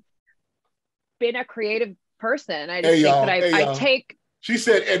kind of been a creative person. I just think that I take. She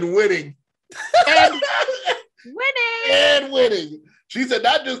said, and winning. And winning. And winning. She said,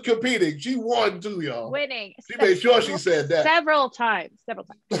 not just competing, she won too, y'all. Winning. She made sure she said that. Several times. She's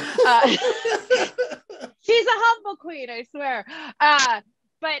a humble queen, I swear.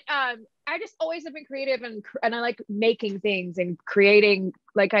 But I just always have been creative, and I like making things and creating,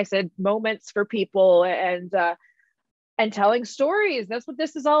 like I said, moments for people and telling stories. That's what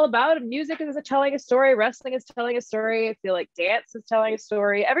this is all about. Music is telling a story. Wrestling is telling a story. I feel like dance is telling a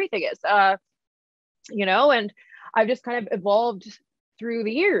story. Everything is, and I've just kind of evolved through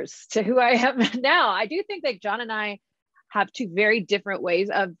the years to who I am now. I do think that John and I have two very different ways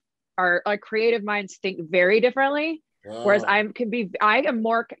of our creative minds think very differently. Oh. Whereas can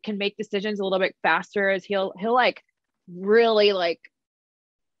make decisions a little bit faster, as he'll like really like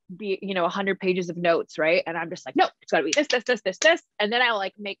be 100 pages of notes, right? And I'm just like, no, it's got to be this, and then I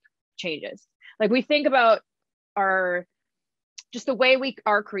like make changes. Like, we think about just the way we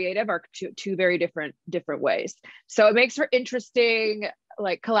are creative are two very different ways. So it makes for interesting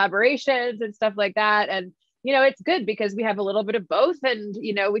like collaborations and stuff like that. And it's good because we have a little bit of both, and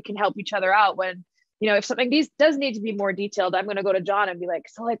we can help each other out when if something does need to be more detailed. I'm going to go to John and be like,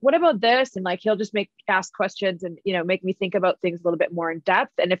 so like, what about this? And like, he'll just ask questions and, make me think about things a little bit more in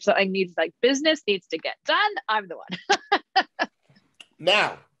depth. And if something needs business needs to get done, I'm the one.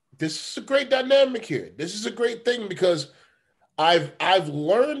 Now, this is a great dynamic here. This is a great thing because I've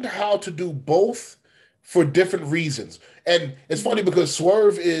learned how to do both for different reasons. And it's funny because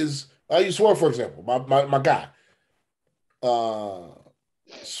Swerve I use Swerve, for example, my guy.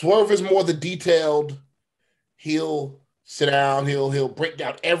 Swerve is more the detailed. He'll sit down. He'll break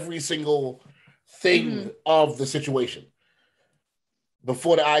down every single thing of the situation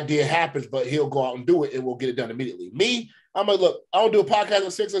before the idea happens, but he'll go out and do it, and we'll get it done immediately. Me, I'm like, look, I don't do a podcast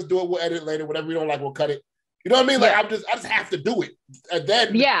at 6. Let's do it. We'll edit it later. Whatever we don't like, we'll cut it. You know what I mean? Like, I just have to do it, and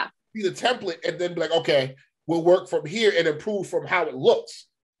then be the template, and then be like, okay, we'll work from here and improve from how it looks.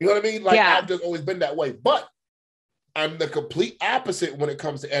 You know what I mean? Like, I've just always been that way, but I'm the complete opposite when it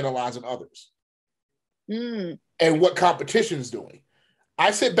comes to analyzing others. and what competition's doing.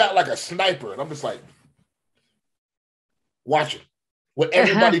 I sit back like a sniper and I'm just like watching what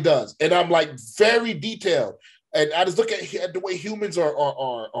everybody does. And I'm like very detailed. And I just look at the way humans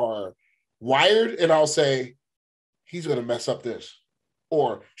are wired, and I'll say, he's going to mess up this,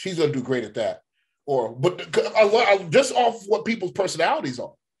 or she's going to do great at that, but I just off what people's personalities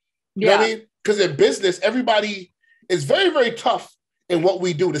are. You know what I mean? Because in business, everybody is very, very tough in what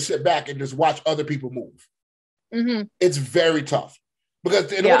we do to sit back and just watch other people move. Mm-hmm. It's very tough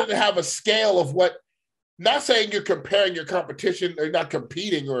because in order to have a scale of what, not saying you're comparing your competition or not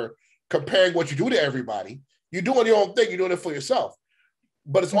competing or comparing what you do to everybody, you're doing your own thing, you're doing it for yourself.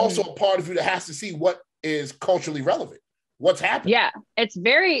 But it's also a part of you that has to see what is culturally relevant, what's happening. Yeah,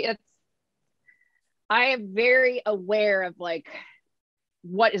 I am very aware of like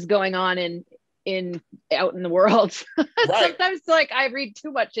what is going on in out in the world. Right. Sometimes like I read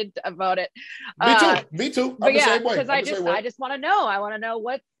too much about it. Me too. I'm the same way. Because I just want to know. I want to know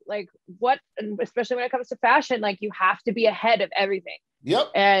what, and especially when it comes to fashion, like you have to be ahead of everything.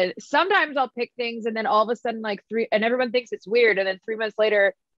 Yep. And sometimes I'll pick things and then all of a sudden and everyone thinks it's weird. And then 3 months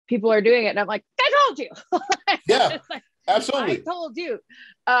later, people are doing it. And I'm like, I told you. Yeah, absolutely. I told you.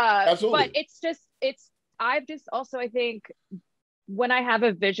 Absolutely. But I've just also, I think when I have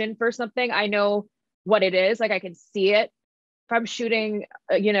a vision for something, I know what it is. Like I can see it. If I'm shooting,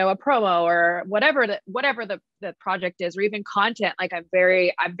 a promo or whatever the project is, or even content, like I'm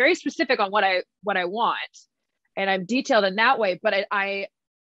very specific on what I want. And I'm detailed in that way, but I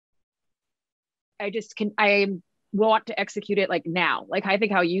want to execute it like now. Like I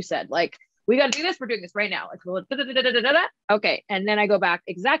think how you said, like, we got to do this. We're doing this right now. Like, okay. And then I go back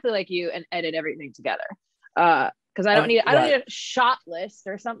exactly like you and edit everything together. Cause I don't need a shot list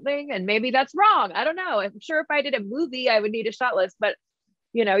or something. And maybe that's wrong. I don't know. I'm sure if I did a movie, I would need a shot list, but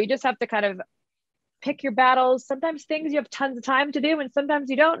you just have to kind of pick your battles. Sometimes things you have tons of time to do and sometimes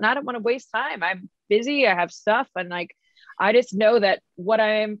you don't. And I don't want to waste time. I'm busy. I have stuff. And like, I just know that what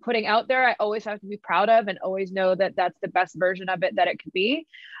I'm putting out there, I always have to be proud of and always know that that's the best version of it that it could be.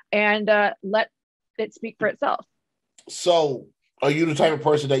 And let it speak for itself. So are you the type of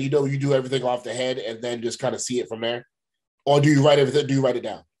person that, you do everything off the head and then just kind of see it from there? Or do you write everything? Do you write it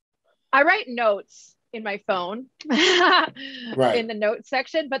down? I write notes in my phone in the notes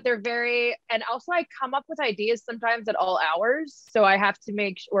section, but they're and also I come up with ideas sometimes at all hours. So I have to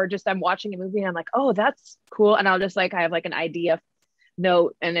make sure, I'm watching a movie and I'm like, oh, that's cool. And I'll just I have like an idea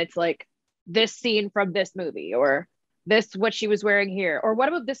note and it's like this scene from this movie or this, what she was wearing here. Or what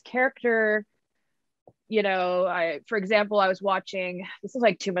about this character? For example, I was watching, this was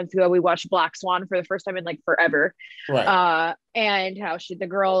like 2 months ago, we watched Black Swan for the first time in like forever. Right. And how the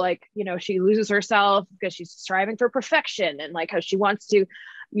girl, she loses herself because she's striving for perfection and like how she wants to,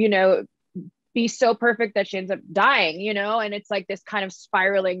 be so perfect that she ends up dying, and it's like this kind of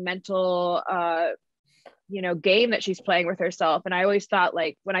spiraling mental, game that she's playing with herself. And I always thought,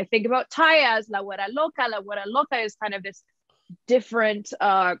 like, when I think about Taya's La Güera Loca is kind of this different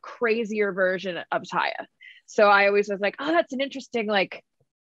crazier version of Taya. So I always was like, oh, that's an interesting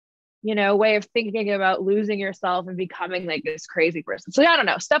way of thinking about losing yourself and becoming like this crazy person. So I don't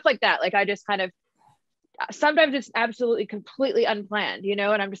know, stuff like that. Like I just kind of sometimes it's absolutely completely unplanned, and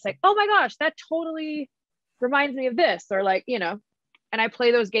I'm just like, oh my gosh, that totally reminds me of this, or like, and I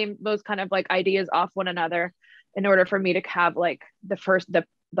play those kind of like ideas off one another in order for me to have like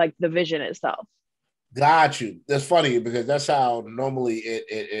the vision itself. Got you. That's funny because that's how normally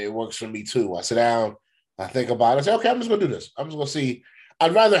it works for me too. I sit down, I think about it, I say, okay, I'm just gonna do this. I'm just gonna see.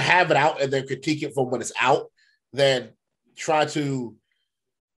 I'd rather have it out and then critique it from when it's out than try to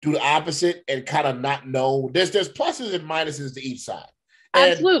do the opposite and kind of not know. There's pluses and minuses to each side.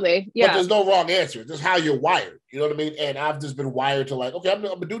 Absolutely. Yeah. But there's no wrong answer. This is how you're wired. You know what I mean? And I've just been wired to like, okay, I'm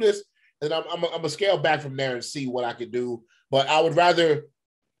gonna do this, and I'm gonna scale back from there and see what I can do. But I would rather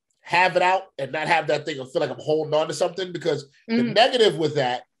have it out and not have that thing and feel like I'm holding on to something, because the negative with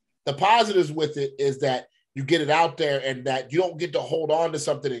that, the positives with it is that you get it out there and that you don't get to hold on to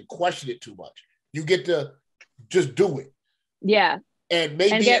something and question it too much. You get to just do it. Yeah. And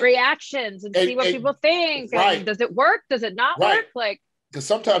maybe get reactions and see what people think. Right. And does it work? Does it not work? Like, because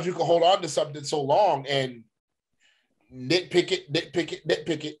sometimes you can hold on to something so long and nitpick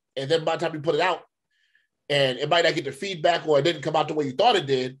it. And then by the time you put it out and it might not get the feedback or it didn't come out the way you thought it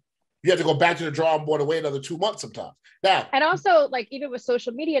did, you have to go back to the drawing board and wait another 2 months sometimes. Now, and also, like, even with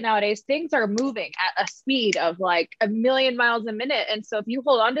social media nowadays, things are moving at a speed of like 1,000,000 miles a minute. And so if you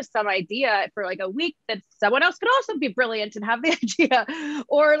hold on to some idea for like a week, then someone else could also be brilliant and have the idea,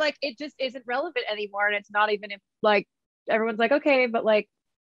 or like it just isn't relevant anymore. And it's not even like everyone's like, okay, but like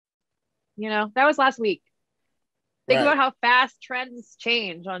That was last week. Think Right. about how fast trends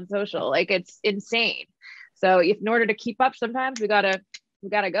change on social. Like it's insane. So if in order to keep up, sometimes we gotta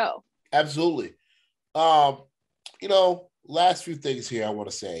go. Absolutely. Last few things here I want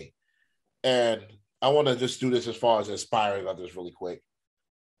to say, and I want to just do this as far as inspiring others really quick.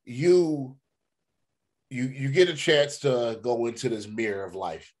 You get a chance to go into this mirror of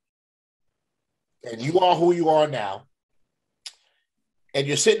life, and you are who you are now, and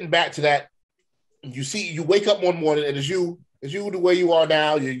you're sitting back to that. You wake up one morning, and as you the way you are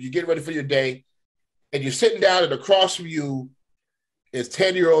now, you get ready for your day, and you're sitting down, and across from you is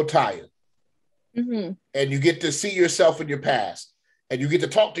 10-year-old Taya. Mm-hmm. And you get to see yourself in your past, and you get to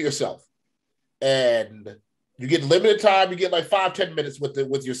talk to yourself, and you get limited time. You get like 5-10 minutes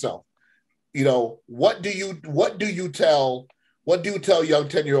with yourself. What do you tell young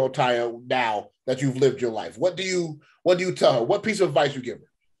 10-year-old Taya now that you've lived your life? What do you tell her? What piece of advice you give her?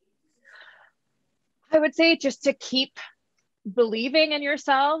 I would say just to keep believing in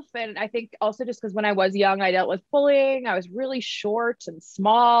yourself. And I think also just because when I was young, I dealt with bullying. I was really short and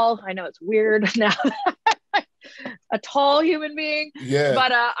small. I know it's weird now. A tall human being. Yeah.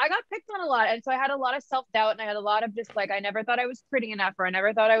 But I got picked on a lot. And so I had a lot of self-doubt, and I had a lot of just like, I never thought I was pretty enough, or I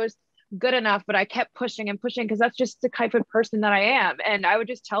never thought I was good enough, but I kept pushing and pushing because that's just the type of person that I am. And I would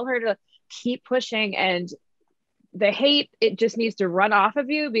just tell her to keep pushing, and the hate, it just needs to run off of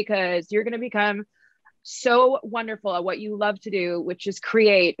you, because you're going to become so wonderful at what you love to do, which is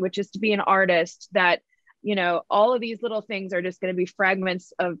create, which is to be an artist, that all of these little things are just going to be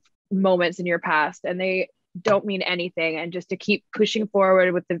fragments of moments in your past, and they don't mean anything. And just to keep pushing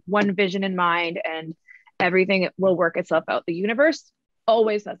forward with the one vision in mind, and everything will work itself out. The universe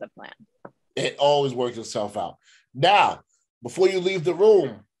always has a plan. It always works itself out. Now, before you leave the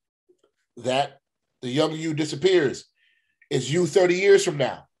room, that the younger you disappears is you 30 years from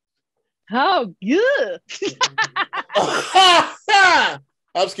now. Oh, yeah.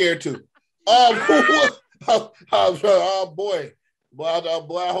 I'm scared too. Boy. Oh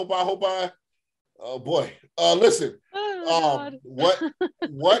boy. Listen. Oh, What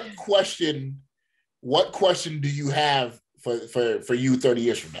question do you have for you 30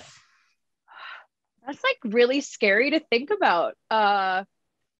 years from now? That's like really scary to think about. I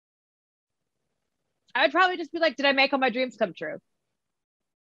would probably just be like, did I make all my dreams come true?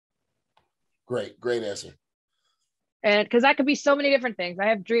 Great answer. And because that could be so many different things. I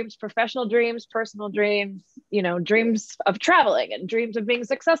have dreams, professional dreams, personal dreams, dreams of traveling, and dreams of being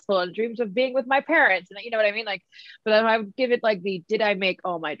successful, and dreams of being with my parents. And you know what I mean? Like, but then I would give it like did I make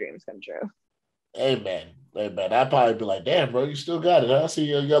all my dreams come true? Amen. I'd probably be like, damn, bro, you still got it. Huh? I see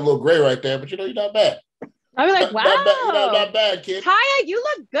you got a little gray right there, but you're not bad. I'd be like, wow, not bad, kid. Taya, you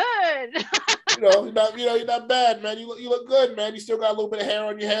look good. You're not bad, man. You look good, man. You still got a little bit of hair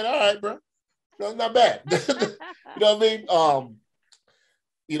on your head. All right, bro. No, not bad. You know what I mean?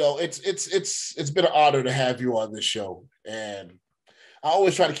 It's been an honor to have you on this show, and I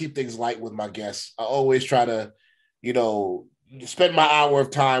always try to keep things light with my guests. I always try to, spend my hour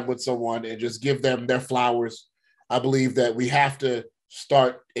of time with someone and just give them their flowers. I believe that we have to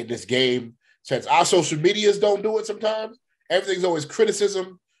start in this game, since our social medias don't do it sometimes. Everything's always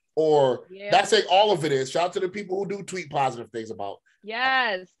criticism, or not saying all of it is. Shout out to the people who do tweet positive things about.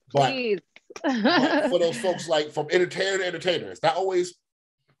 Yes, please. But for those folks, like from entertainer to entertainer, it's not always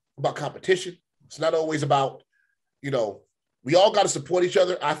about competition. It's not always about, we all got to support each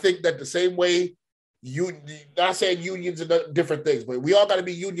other. I think that the same way, not saying unions and different things, but we all got to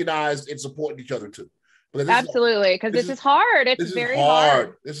be unionized in supporting each other too. Absolutely, because this is hard. It's very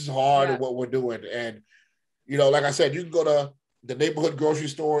hard. This is hard at what we're doing. And, like I said, you can go to the neighborhood grocery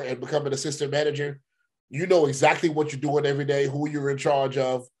store and become an assistant manager. You know exactly what you're doing every day, who you're in charge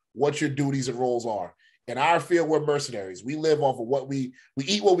of, what your duties and roles are. In our field, we're mercenaries. We live off of what we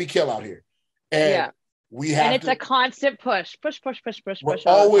eat, what we kill out here. And we have, and it's a constant push. We're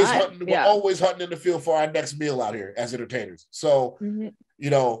always hunting. We're always hunting in the field for our next meal out here as entertainers. So, I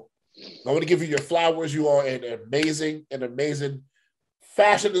want to give you your flowers. You are an amazing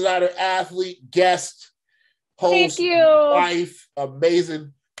fashion designer, athlete, guest, host, wife,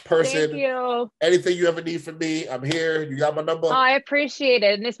 amazing person. Thank you. Anything you ever need from me, I'm here. You got my number. I appreciate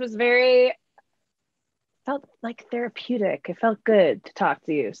it. And this was felt like therapeutic. It felt good to talk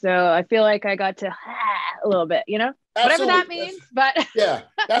to you. So I feel like I got to a little bit, whatever that means. But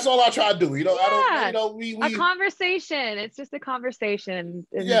that's all I try to do. I don't, we a conversation. It's just a conversation.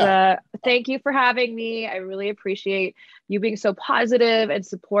 And, thank you for having me. I really appreciate you being so positive and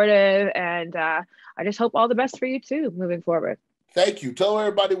supportive. And I just hope all the best for you too, moving forward. Thank you. Tell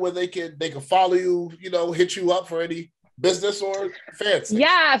everybody where they can follow you, hit you up for any business or fancy?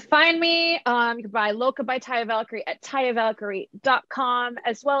 Yeah, find me. You can buy Loca by Taya Valkyrie at tayavalkyrie.com,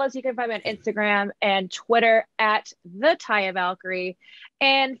 as well as you can find me on Instagram and Twitter at the Taya Valkyrie.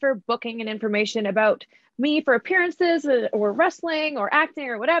 And for booking and information about me for appearances or wrestling or acting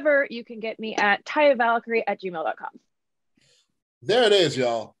or whatever, you can get me at tayavalkyrie@gmail.com. There it is,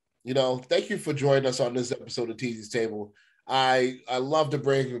 y'all. Thank you for joining us on this episode of Teasy's Table. I love to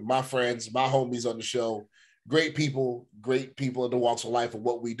bring my friends, my homies on the show. Great people in the walks of life of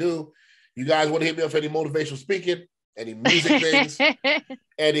what we do. You guys want to hit me up for any motivational speaking, any music things,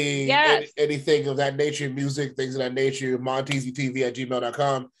 anything of that nature, music, things of that nature,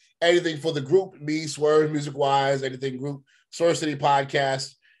 monteasytv@gmail.com. Anything for the group, me, Swerve, music-wise, anything group, Swerve City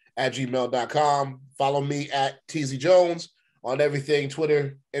Podcast @gmail.com. Follow me at Teasy Jones on everything,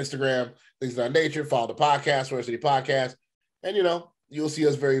 Twitter, Instagram, things of that nature. Follow the podcast, Swerve City Podcast. And, you'll see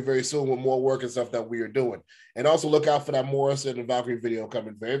us very, very soon with more work and stuff that we are doing. And also look out for that Morrison and Valkyrie video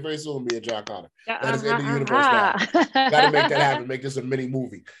coming very, very soon, me and John Connor. That is in the universe now. Got to make that happen, make this a mini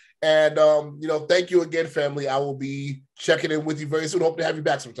movie. And, thank you again, family. I will be checking in with you very soon. Hope to have you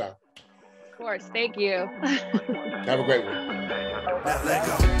back sometime. Of course. Thank you. Have a great one. Now let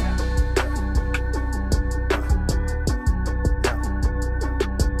go.